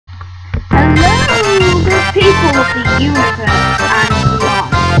control of the universe and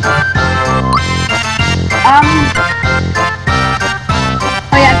beyond.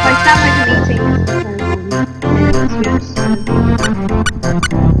 Oh yeah, if I sound like I'm eating,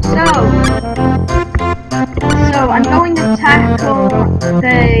 so I'm going to tackle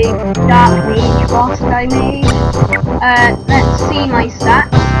the Dark Mage boss that I made. Let's see my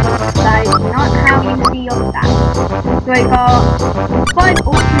stats, because I do not have you see your stats. So I got 5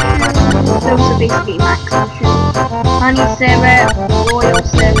 ultra shoes, those are basically max shoes, honey syrup, royal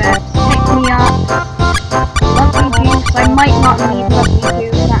syrup, pick me up, lovely juice, I might not need lovely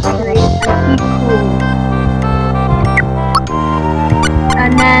juice actually, and keep cool.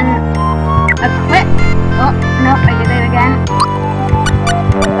 And then equip, oh no, I did it again.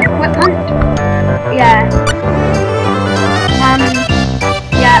 Equipment, yeah,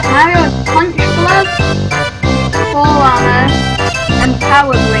 Mario punch glove, full armor, and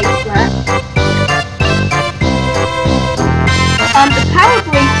power bracelet. The power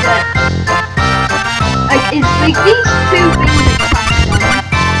bracelet, is like these two things are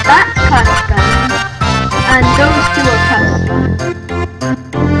custom. That's custom, and those two are custom.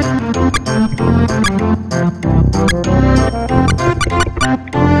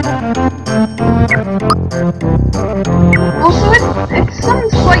 Also, if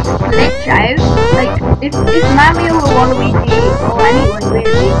something's quite glitch out, like if Mario or Waluigi or anyone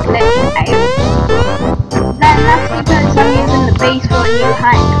really glitch out, then that's because I'm using the base for a new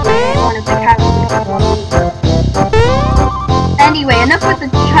hack where one of the characters is Waluigi. Anyway, enough with the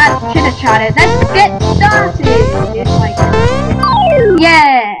chitter chatter. Let's get started.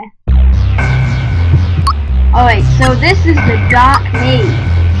 Yeah. Alright, so this is the Dark Mage.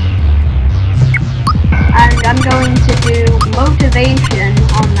 And I'm going to do motivation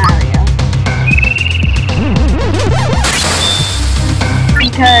on Mario.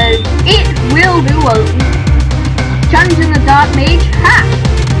 Because it will do a challenging the Dark Mage. Ha!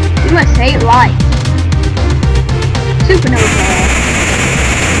 You must say it right. Supernova.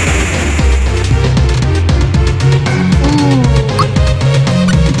 Ooh.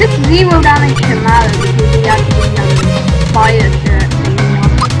 It took 0 damage to Mario because he actually done fire shirt thing on.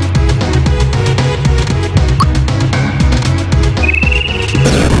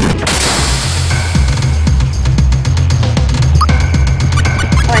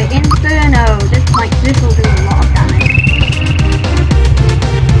 Inferno, this will do a lot of damage.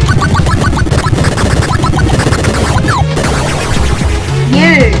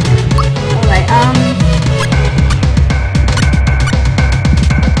 Yeah. Alright,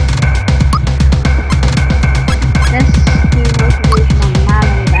 let's do motivation on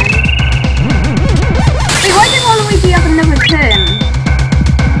Mario then. Wait, why did Waluigi have another turn?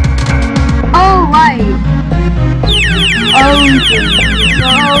 Oh right. Oh geez.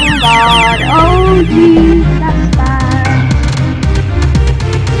 Oh god, oh geez, that's bad.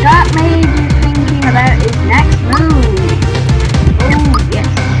 Dark Mage is thinking about his next move. Oh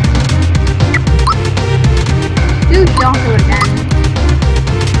yes. Do Jester again.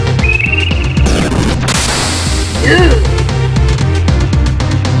 Dude.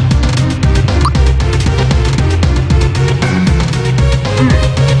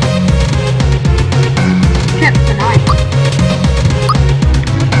 Chip tonight.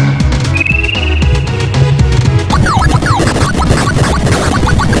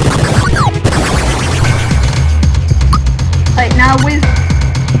 Now with,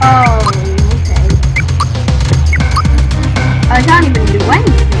 oh, okay. I can't even do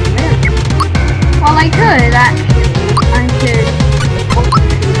anything, really. Well, I could, actually. I could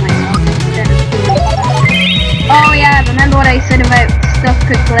shoot myself instead of doing that. Oh yeah, remember what I said about stuff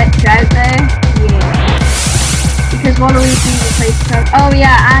could glitch out there? Yeah. Because Waluigi replaced her. Oh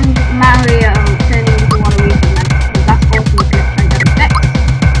yeah, and Mario turning into Waluigi. That's also a glitch I gotta fix.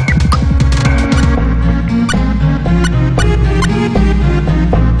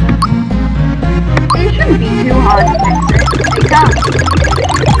 It shouldn't be too hard to fix it. It can't.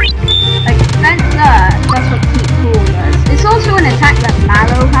 Like, that's what Keep Cool does. It's also an attack that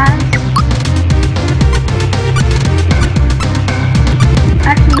Mario has.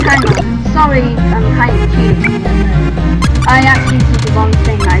 Actually, hang on. Sorry, I'm kind of cheating. I actually did the wrong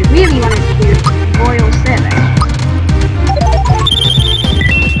thing. I really wanted to do Royal Syrup.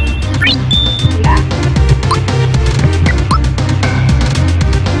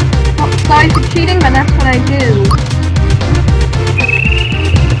 Sorry for cheating, but that's what I do.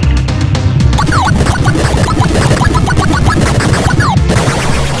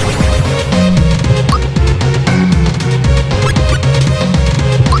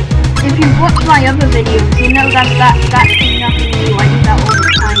 If you've watched my other videos, you know that's nothing new. I do that all the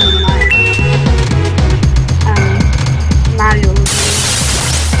time in my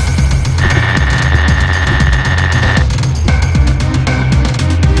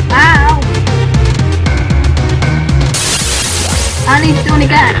And he's doing it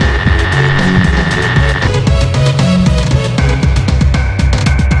again.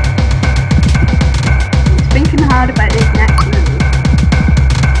 He's thinking hard about his next move.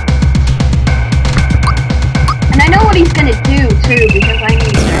 And I know what he's gonna do too, because I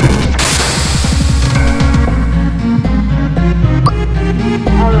need it.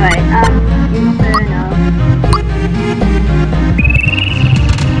 Alright, Inferno.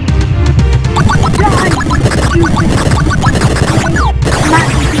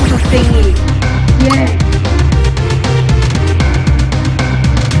 Thingy. Yeah.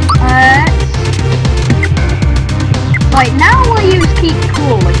 Right, now we'll use Keep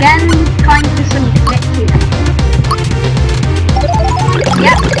Cool. Again, trying for some glitchiness.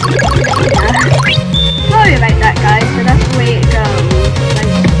 Yep. Sorry about that, guys, but that's the way it goes.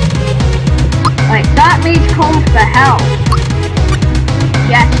 Right, Dark Mage called for help.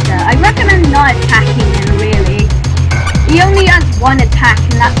 Jester. I recommend not attacking him, really. He only has one attack,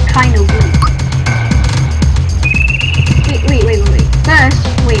 and that's kind of weak. Wait. First,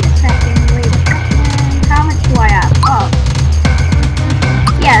 wait a second. How much do I have? Oh.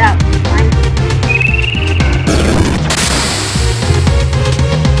 Yeah, that would be fine.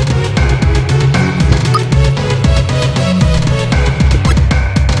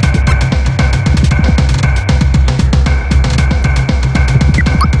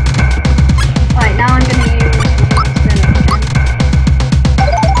 Alright, now I'm gonna use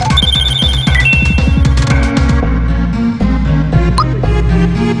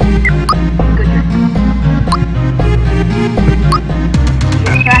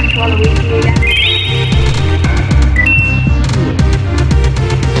Waluigi again.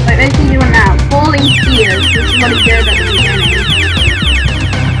 Wait, what's he doing now? Falling Spears. This is what he did at the beginning.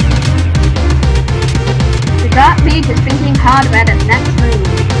 The Dark Mage is thinking hard about his next move.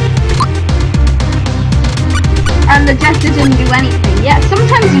 And the Jester didn't do anything. Yeah,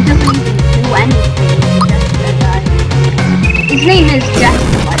 sometimes he doesn't even do anything. His name is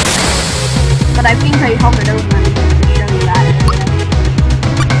Jester, by the way. But I think I hovered over him to show you that earlier.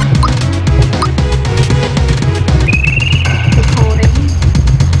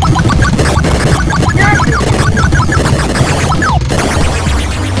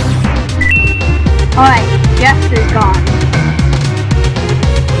 Alright, Jester's gone.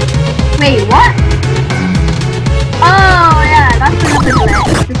 Wait, what? Oh yeah, that's another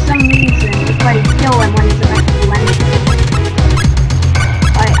glitch. For some reason, if I kill him when he's about to do anything.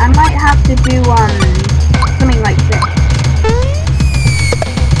 Right, I might have to do something like this.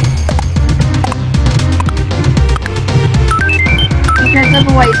 Because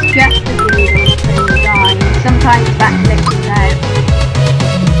otherwise Jester will be able to die. Sometimes that glitches out.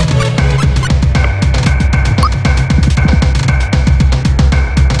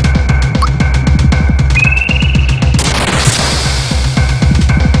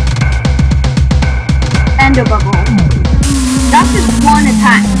 Ender bubble. That's just one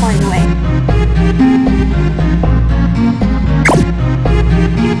attack, by the way.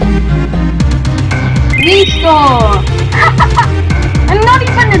 Restore! I'm not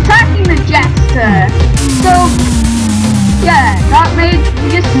even attacking the Jester! So, yeah, Dark Mage,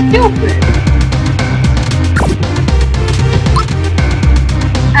 you're stupid!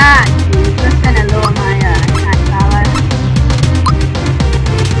 Ah, geez, that's gonna lower my attack power.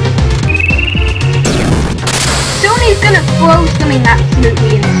 Soon he's gonna throw something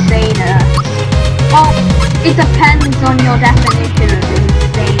absolutely insane at us. Well, it depends on your definition of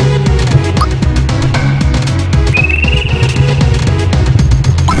insane.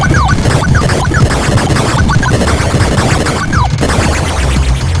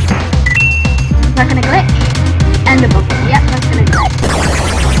 Is that gonna glitch? Ender bubble. Yep, that's gonna glitch.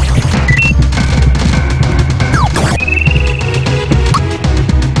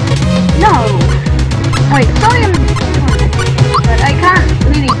 No! Wait, sorry I'm doing it, but I can't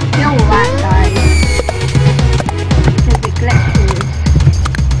really kill that guy because it glitches.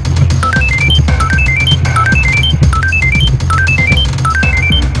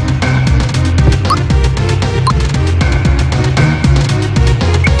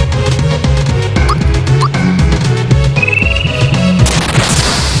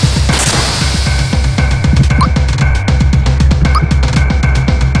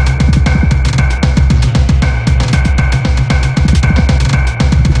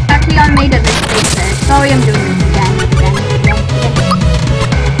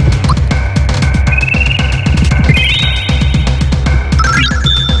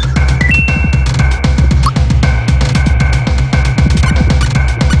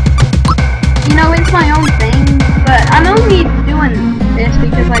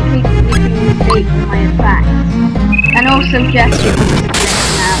 also Jester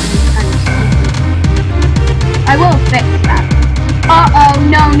now. I will fix that. Uh-oh,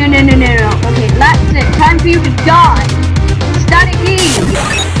 no. Okay, that's it. Time for you to die. Static Eve.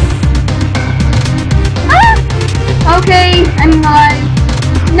 Ah! Okay, I'm alive.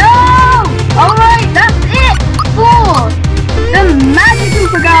 No! Alright, that's it for the Magic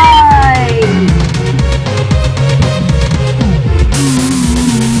Super Guy.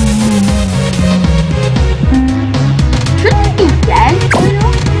 Shouldn't he be dead?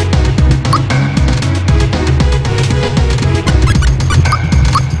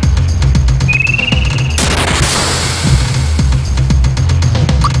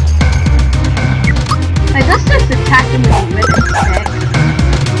 Let's just attack him with a ribbon stick.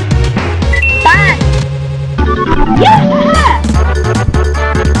 Bang! Yeah!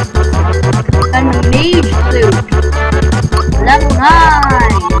 And a mage suit. Level 9!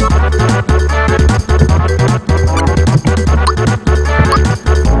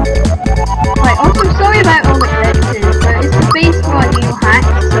 Right, also sorry about all the glitches, but it's the base for a new hack,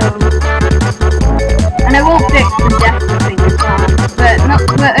 so... And I won't fix the Jester thing as well.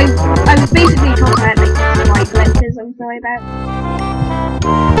 But I was basically talking about like slight glitches, I'm sorry about.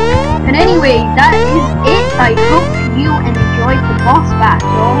 And anyway, that is it. I hope you enjoyed the boss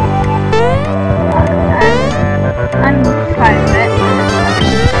battle. I'm proud of it.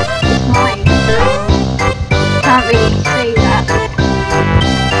 It's mine, so can't really say that.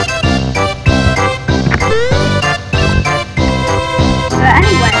 But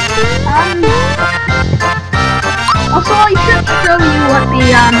anyway, also I should show you what the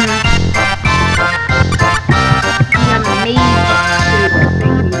mage suit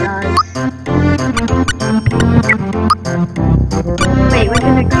thingy does. Wait, where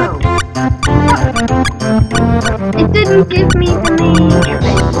did it go? It didn't give me the mage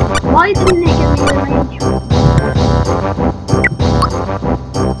thing. Why didn't it give me the mage thing?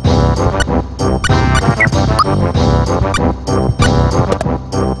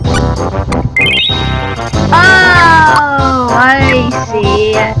 Oh, I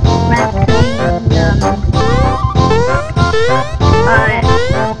see.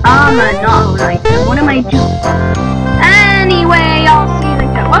 Armor, not item. What am I doing? Anyway, I'll see you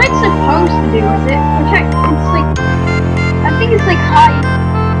later. What it's supposed to do is it's like, I think it's like high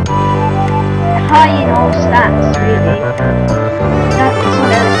in all stats, really. That's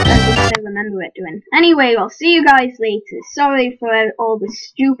what at least I remember it doing. Anyway, I'll see you guys later. Sorry for all the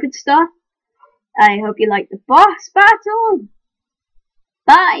stupid stuff. I hope you liked the boss battle.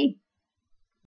 Bye!